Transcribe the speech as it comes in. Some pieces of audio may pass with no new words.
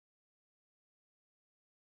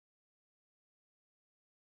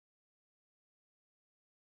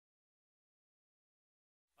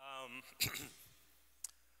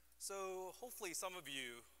So hopefully some of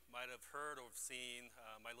you might have heard or seen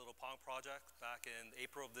my little Pong project back in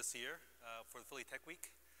April of this year for the Philly Tech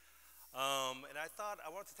Week. And I thought I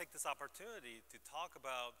wanted to take this opportunity to talk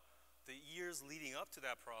about the years leading up to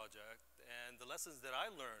that project and the lessons that I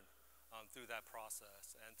learned through that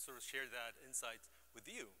process, and sort of share that insight with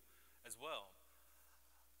you as well.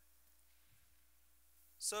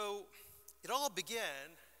 So it all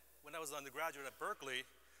began when I was an undergraduate at Berkeley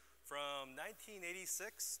from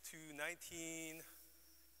 1986 to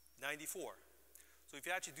 1994. So if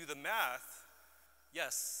you actually do the math,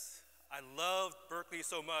 yes, I loved Berkeley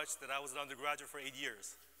so much that I was an undergraduate for 8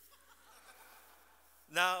 years.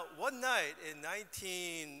 Now, one night in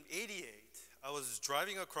 1988, I was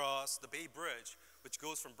driving across the Bay Bridge, which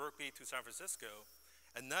goes from Berkeley to San Francisco,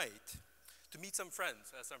 at night to meet some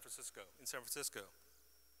friends in San Francisco.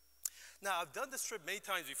 Now, I've done this trip many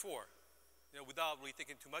times before, without really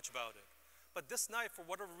thinking too much about it. But this night, for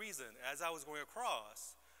whatever reason, as I was going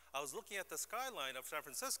across, I was looking at the skyline of San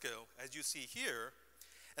Francisco, as you see here,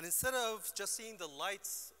 and instead of just seeing the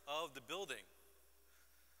lights of the building,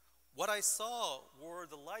 what I saw were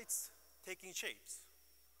the lights taking shapes,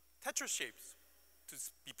 Tetris shapes, to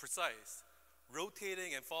be precise,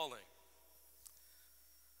 rotating and falling.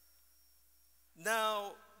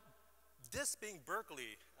 Now, this being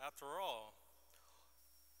Berkeley, after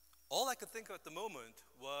all I could think of at the moment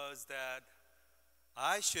was that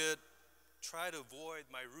I should try to avoid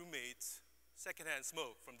my roommate's secondhand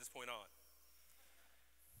smoke from this point on.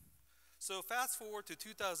 So fast forward to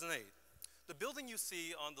 2008. The building you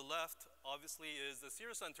see on the left, obviously, is the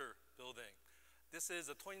Sears Center building. This is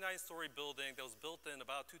a 29-story building that was built in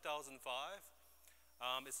about 2005.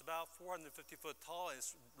 It's about 450 foot tall, and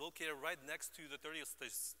it's located right next to the 30th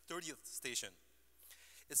station.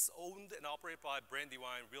 It's owned and operated by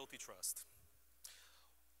Brandywine Realty Trust.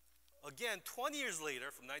 Again, 20 years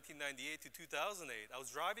later, from 1998 to 2008, I was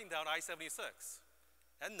driving down I-76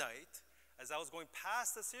 at night as I was going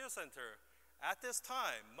past the Sears Center. At this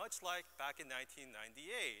time, much like back in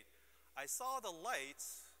 1998, I saw the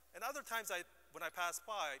lights, and other times when I passed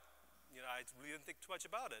by, I really didn't think too much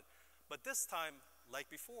about it. But this time,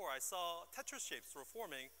 like before, I saw Tetris shapes were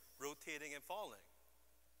forming, rotating and falling.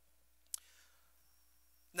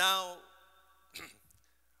 Now,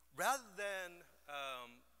 rather than,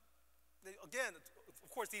 again, of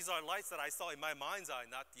course, these are lights that I saw in my mind's eye,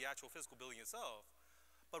 not the actual physical building itself.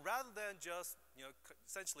 But rather than just,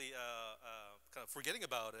 essentially kind of forgetting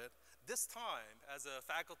about it, this time, as a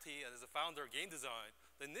faculty and as a founder of game design,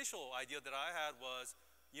 the initial idea that I had was,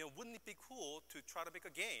 wouldn't it be cool to try to make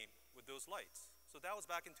a game with those lights? So that was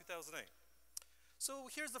back in 2008. So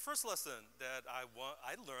here's the first lesson that I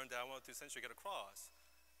learned that I wanted to essentially get across.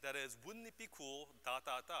 That is, wouldn't it be cool, ...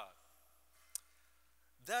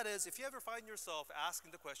 That is, if you ever find yourself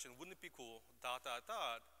asking the question, wouldn't it be cool, ...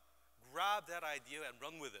 grab that idea and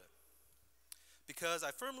run with it. Because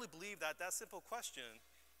I firmly believe that that simple question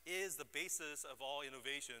is the basis of all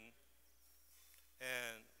innovation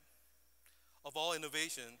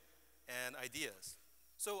and ideas.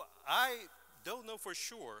 So I don't know for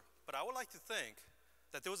sure, but I would like to think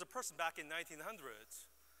that there was a person back in 1900s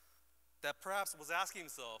that perhaps was asking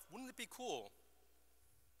himself, wouldn't it be cool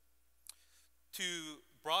to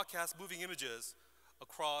broadcast moving images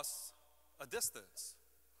across a distance?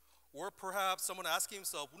 Or perhaps someone asking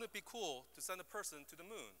himself, wouldn't it be cool to send a person to the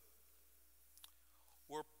moon?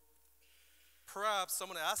 Or perhaps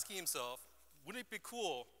someone asking himself, wouldn't it be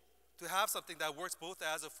cool to have something that works both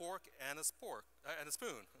as a fork and a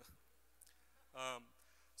spoon?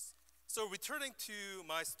 So returning to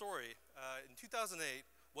my story, in 2008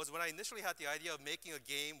 was when I initially had the idea of making a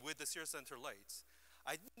game with the Sears Center lights.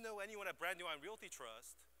 I didn't know anyone at Brandywine Realty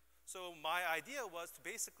Trust, so my idea was to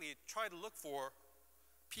basically try to look for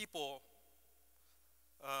people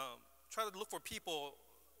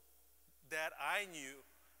that I knew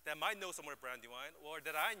that might know someone at Brandywine, or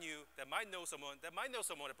that I knew that might know someone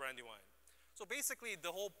at Brandywine. So basically,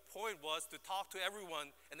 the whole point was to talk to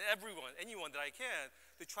anyone that I can,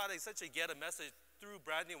 to try to essentially get a message through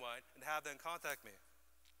Brandywine and have them contact me.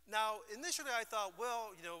 Now, initially I thought,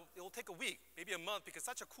 well, it will take a week, maybe a month, because it's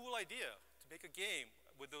such a cool idea to make a game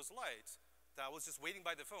with those lights that I was just waiting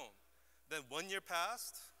by the phone. Then 1 year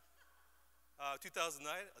passed, 2009,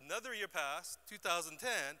 another year passed, 2010.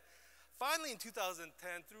 Finally in 2010,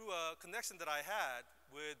 through a connection that I had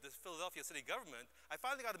with the Philadelphia city government, I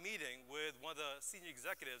finally got a meeting with one of the senior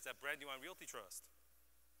executives at Brandywine Realty Trust.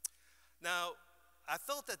 Now, I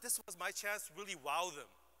felt that this was my chance to really wow them.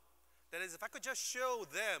 That is, if I could just show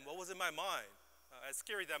them what was in my mind, as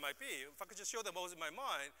scary that might be, if I could just show them what was in my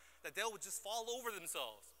mind, that they would just fall over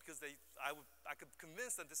themselves because I could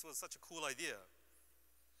convince that this was such a cool idea.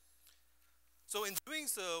 So in doing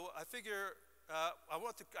so, I figure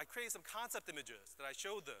I created some concept images that I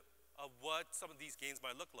showed them of what some of these games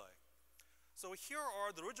might look like. So here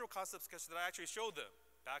are the original concept sketches that I actually showed them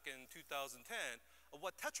back in 2010 of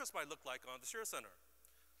what Tetris might look like on the Share Center.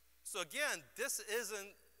 So again, this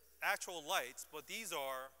isn't actual lights, but these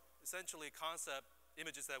are essentially concept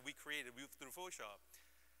images that we created through Photoshop.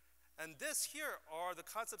 And this here are the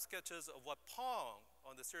concept sketches of what Pong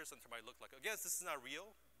on the Share Center might look like. Again, this is not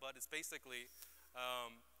real, but it's basically,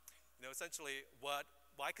 essentially what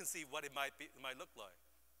I can see what it might look like.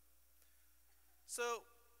 So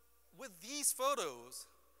with these photos,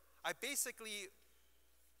 I basically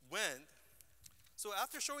went, so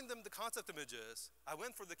after showing them the concept images, I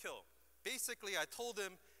went for the kill. Basically, I told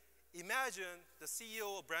them, imagine the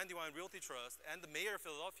CEO of Brandywine Realty Trust and the mayor of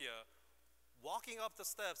Philadelphia walking up the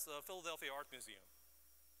steps of Philadelphia Art Museum.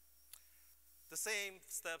 The same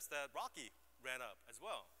steps that Rocky ran up as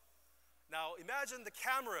well. Now imagine the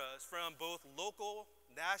cameras from both local,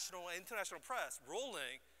 national, and international press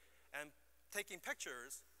rolling and taking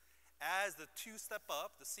pictures as the two step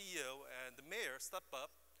up, the CEO and the mayor step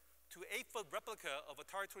up to 8-foot replica of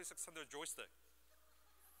Atari 2600 joystick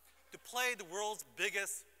to play the world's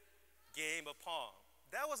biggest game of Pong.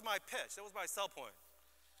 That was my pitch, that was my sell point.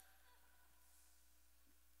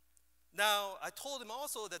 Now, I told him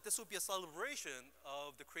also that this would be a celebration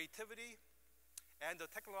of the creativity and the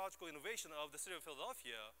technological innovation of the city of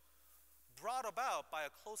Philadelphia, brought about by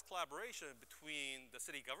a close collaboration between the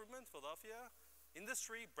city government, Philadelphia,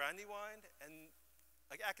 industry, Brandywine, and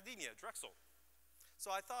academia, Drexel.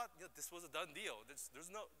 So I thought this was a done deal.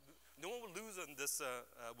 No one would lose on this,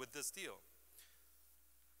 with this deal.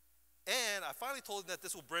 And I finally told him that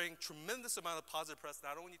this will bring tremendous amount of positive press,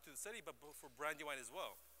 not only to the city, but for Brandywine as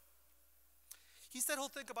well. He said he'll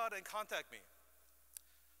think about it and contact me.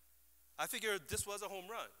 I figured this was a home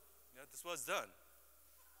run. This was done.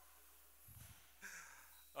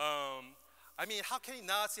 I mean, how can you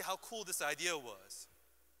not see how cool this idea was?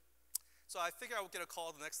 So I figured I would get a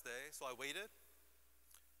call the next day, so I waited,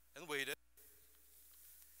 and waited,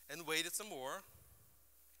 and waited some more,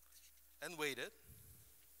 and waited.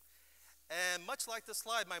 And much like this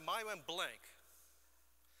slide, my mind went blank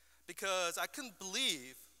because I couldn't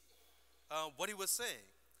believe what he was saying.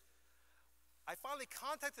 I finally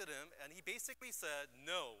contacted him, and he basically said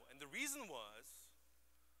no. And the reason was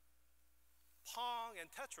Pong and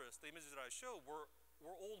Tetris, the images that I showed, were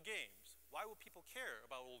old games. Why would people care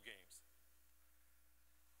about old games?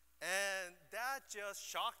 And that just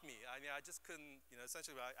shocked me. I mean, I just couldn't,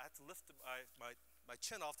 essentially I had to lift my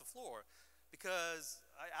chin off the floor because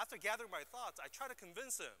after gathering my thoughts, I tried to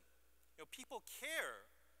convince him, people care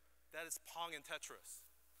that it's Pong and Tetris.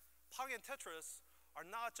 Pong and Tetris are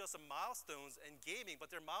not just milestones in gaming, but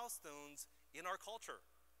they're milestones in our culture.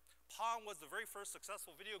 Pong was the very first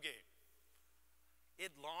successful video game.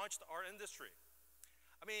 It launched our industry.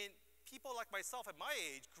 I mean, people like myself at my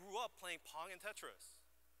age grew up playing Pong and Tetris.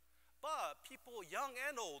 But people young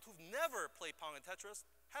and old who've never played Pong and Tetris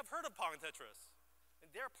have heard of Pong and Tetris. And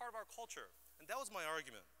they're part of our culture. And that was my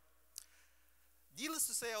argument. Needless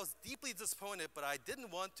to say, I was deeply disappointed, but I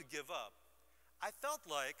didn't want to give up. I felt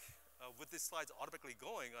like, with these slides automatically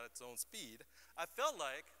going at its own speed, I felt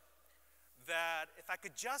like that if I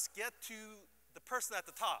could just get to the person at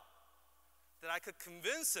the top, that I could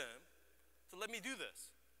convince him to let me do this.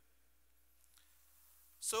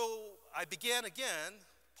 So I began again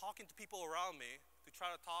talking to people around me, to try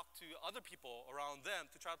to talk to other people around them,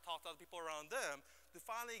 to try to talk to other people around them, to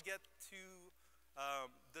finally get to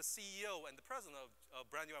the CEO and the president of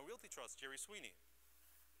Brandywine Realty Trust, Jerry Sweeney.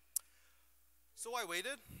 So I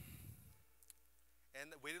waited,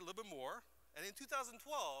 and waited a little bit more. And in 2012,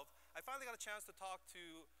 I finally got a chance to talk to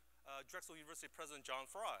Drexel University President John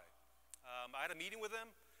Fry. I had a meeting with him.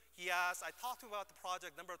 I talked to him about the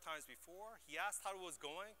project a number of times before. He asked how it was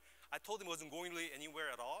going. I told him it wasn't going really anywhere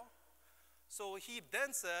at all. So he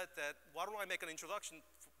then said that, why don't I make an introduction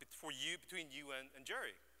between you and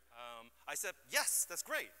Jerry? I said, yes, that's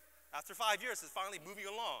great. After 5 years, it's finally moving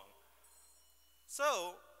along.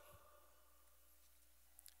 So,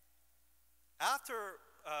 after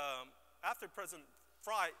President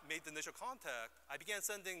Fry made the initial contact, I began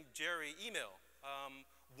sending Jerry email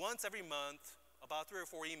once every month, about 3 or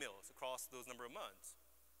 4 emails across those number of months.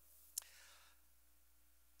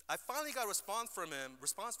 I finally got a response from him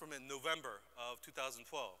in November of 2012.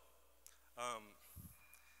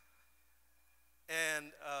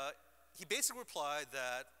 He basically replied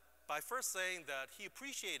that by first saying that he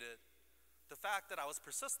appreciated the fact that I was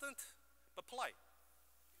persistent but polite.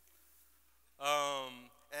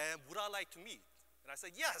 And would I like to meet? And I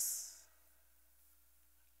said, yes.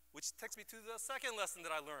 Which takes me to the second lesson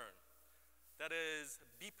that I learned. That is,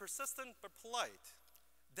 be persistent but polite.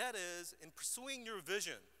 That is, in pursuing your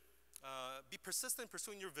vision, be persistent in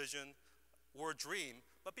pursuing your vision or dream,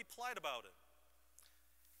 but be polite about it.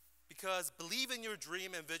 Because believe in your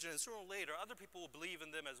dream and vision, and sooner or later, other people will believe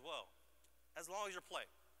in them as well, as long as you're polite.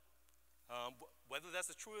 Whether that's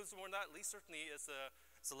the truism or not, at least certainly it's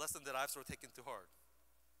a lesson that I've sort of taken to heart.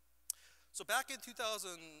 So back in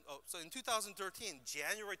 2013,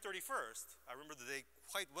 January 31st, I remember the day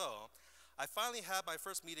quite well, I finally had my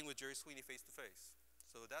first meeting with Jerry Sweeney face to face.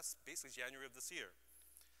 So that's basically January of this year.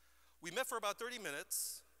 We met for about 30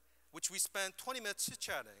 minutes, which we spent 20 minutes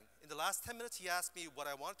chit-chatting. In the last 10 minutes, he asked me what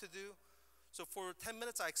I wanted to do. So for 10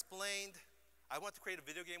 minutes, I explained I wanted to create a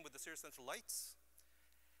video game with the Series Central lights.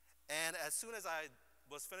 And as soon as I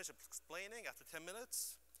was finished explaining, after 10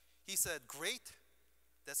 minutes, he said, great,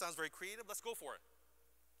 that sounds very creative, let's go for it.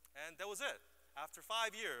 And that was it. After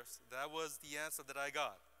 5 years, that was the answer that I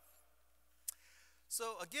got.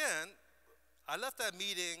 So again, I left that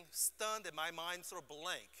meeting stunned and my mind sort of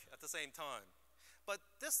blank at the same time. But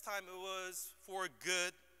this time it was for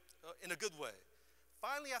good, in a good way.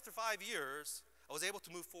 Finally, after 5 years, I was able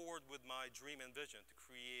to move forward with my dream and vision to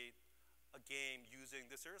create a game using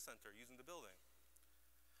the Series Center, using the building.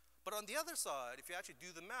 But on the other side, if you actually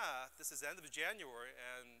do the math, this is the end of January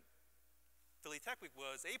and Philly Tech Week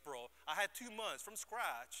was April. I had 2 months from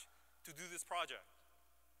scratch to do this project.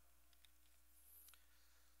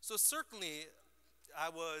 So certainly, I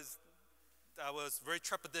was very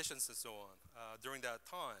trepidatious and so on during that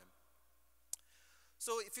time.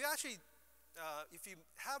 So if you actually, if you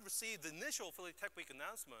have received the initial Philly Tech Week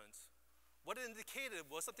announcements, what it indicated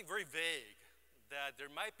was something very vague, that there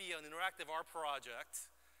might be an interactive art project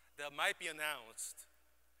that might be announced.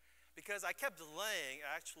 Because I kept delaying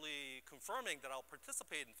actually confirming that I'll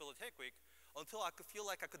participate in Philly Tech Week until I could feel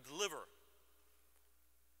like I could deliver,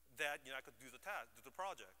 that I could do the task, do the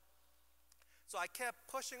project. So I kept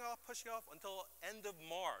pushing off until end of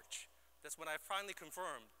March. That's when I finally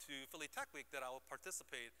confirmed to Philly Tech Week that I will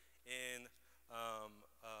participate in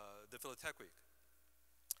the Philly Tech Week.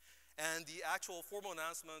 And the actual formal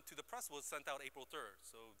announcement to the press was sent out April 3rd.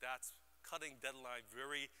 So that's cutting deadline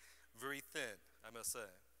very, very thin, I must say.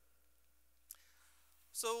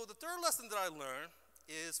 So the third lesson that I learned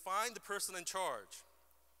is find the person in charge.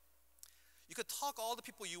 You could talk all the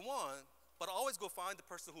people you want, but always go find the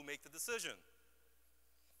person who make the decision.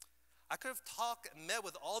 I could have met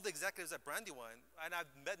with all the executives at Brandywine, and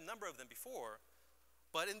I've met a number of them before,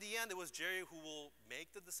 but in the end, it was Jerry who will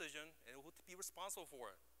make the decision and will be responsible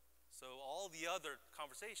for it. So all the other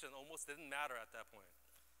conversation almost didn't matter at that point.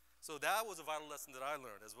 So that was a vital lesson that I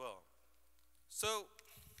learned as well. So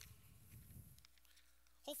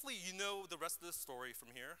hopefully you know the rest of the story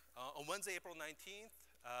from here. On Wednesday, April 19th,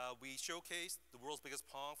 we showcased the world's biggest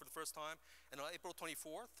Pong for the first time, and on April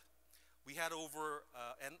 24th, we had over,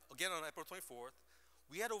 and again on April 24th,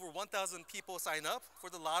 we had over 1,000 people sign up for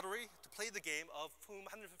the lottery to play the game, of whom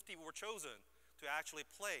 150 were chosen to actually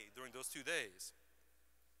play during those 2 days.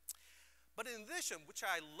 But in addition, which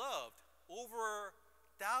I loved, over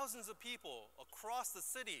thousands of people across the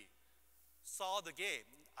city saw the game.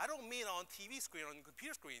 I don't mean on TV screen, on the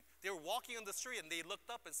computer screen. They were walking on the street and they looked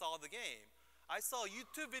up and saw the game. I saw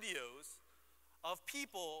YouTube videos of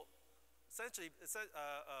people essentially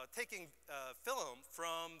taking film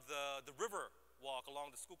from the river walk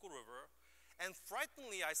along the Schuylkill River. And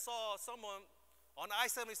frighteningly, I saw someone on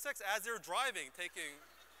I-76 as they were driving, taking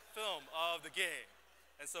film of the game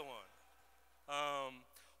and so on.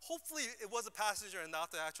 Hopefully it was a passenger and not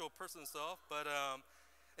the actual person itself, but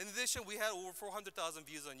in addition, we had over 400,000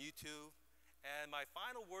 views on YouTube. And my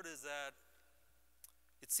final word is that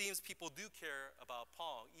it seems people do care about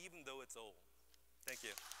Pong, even though it's old. Thank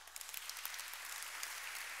you.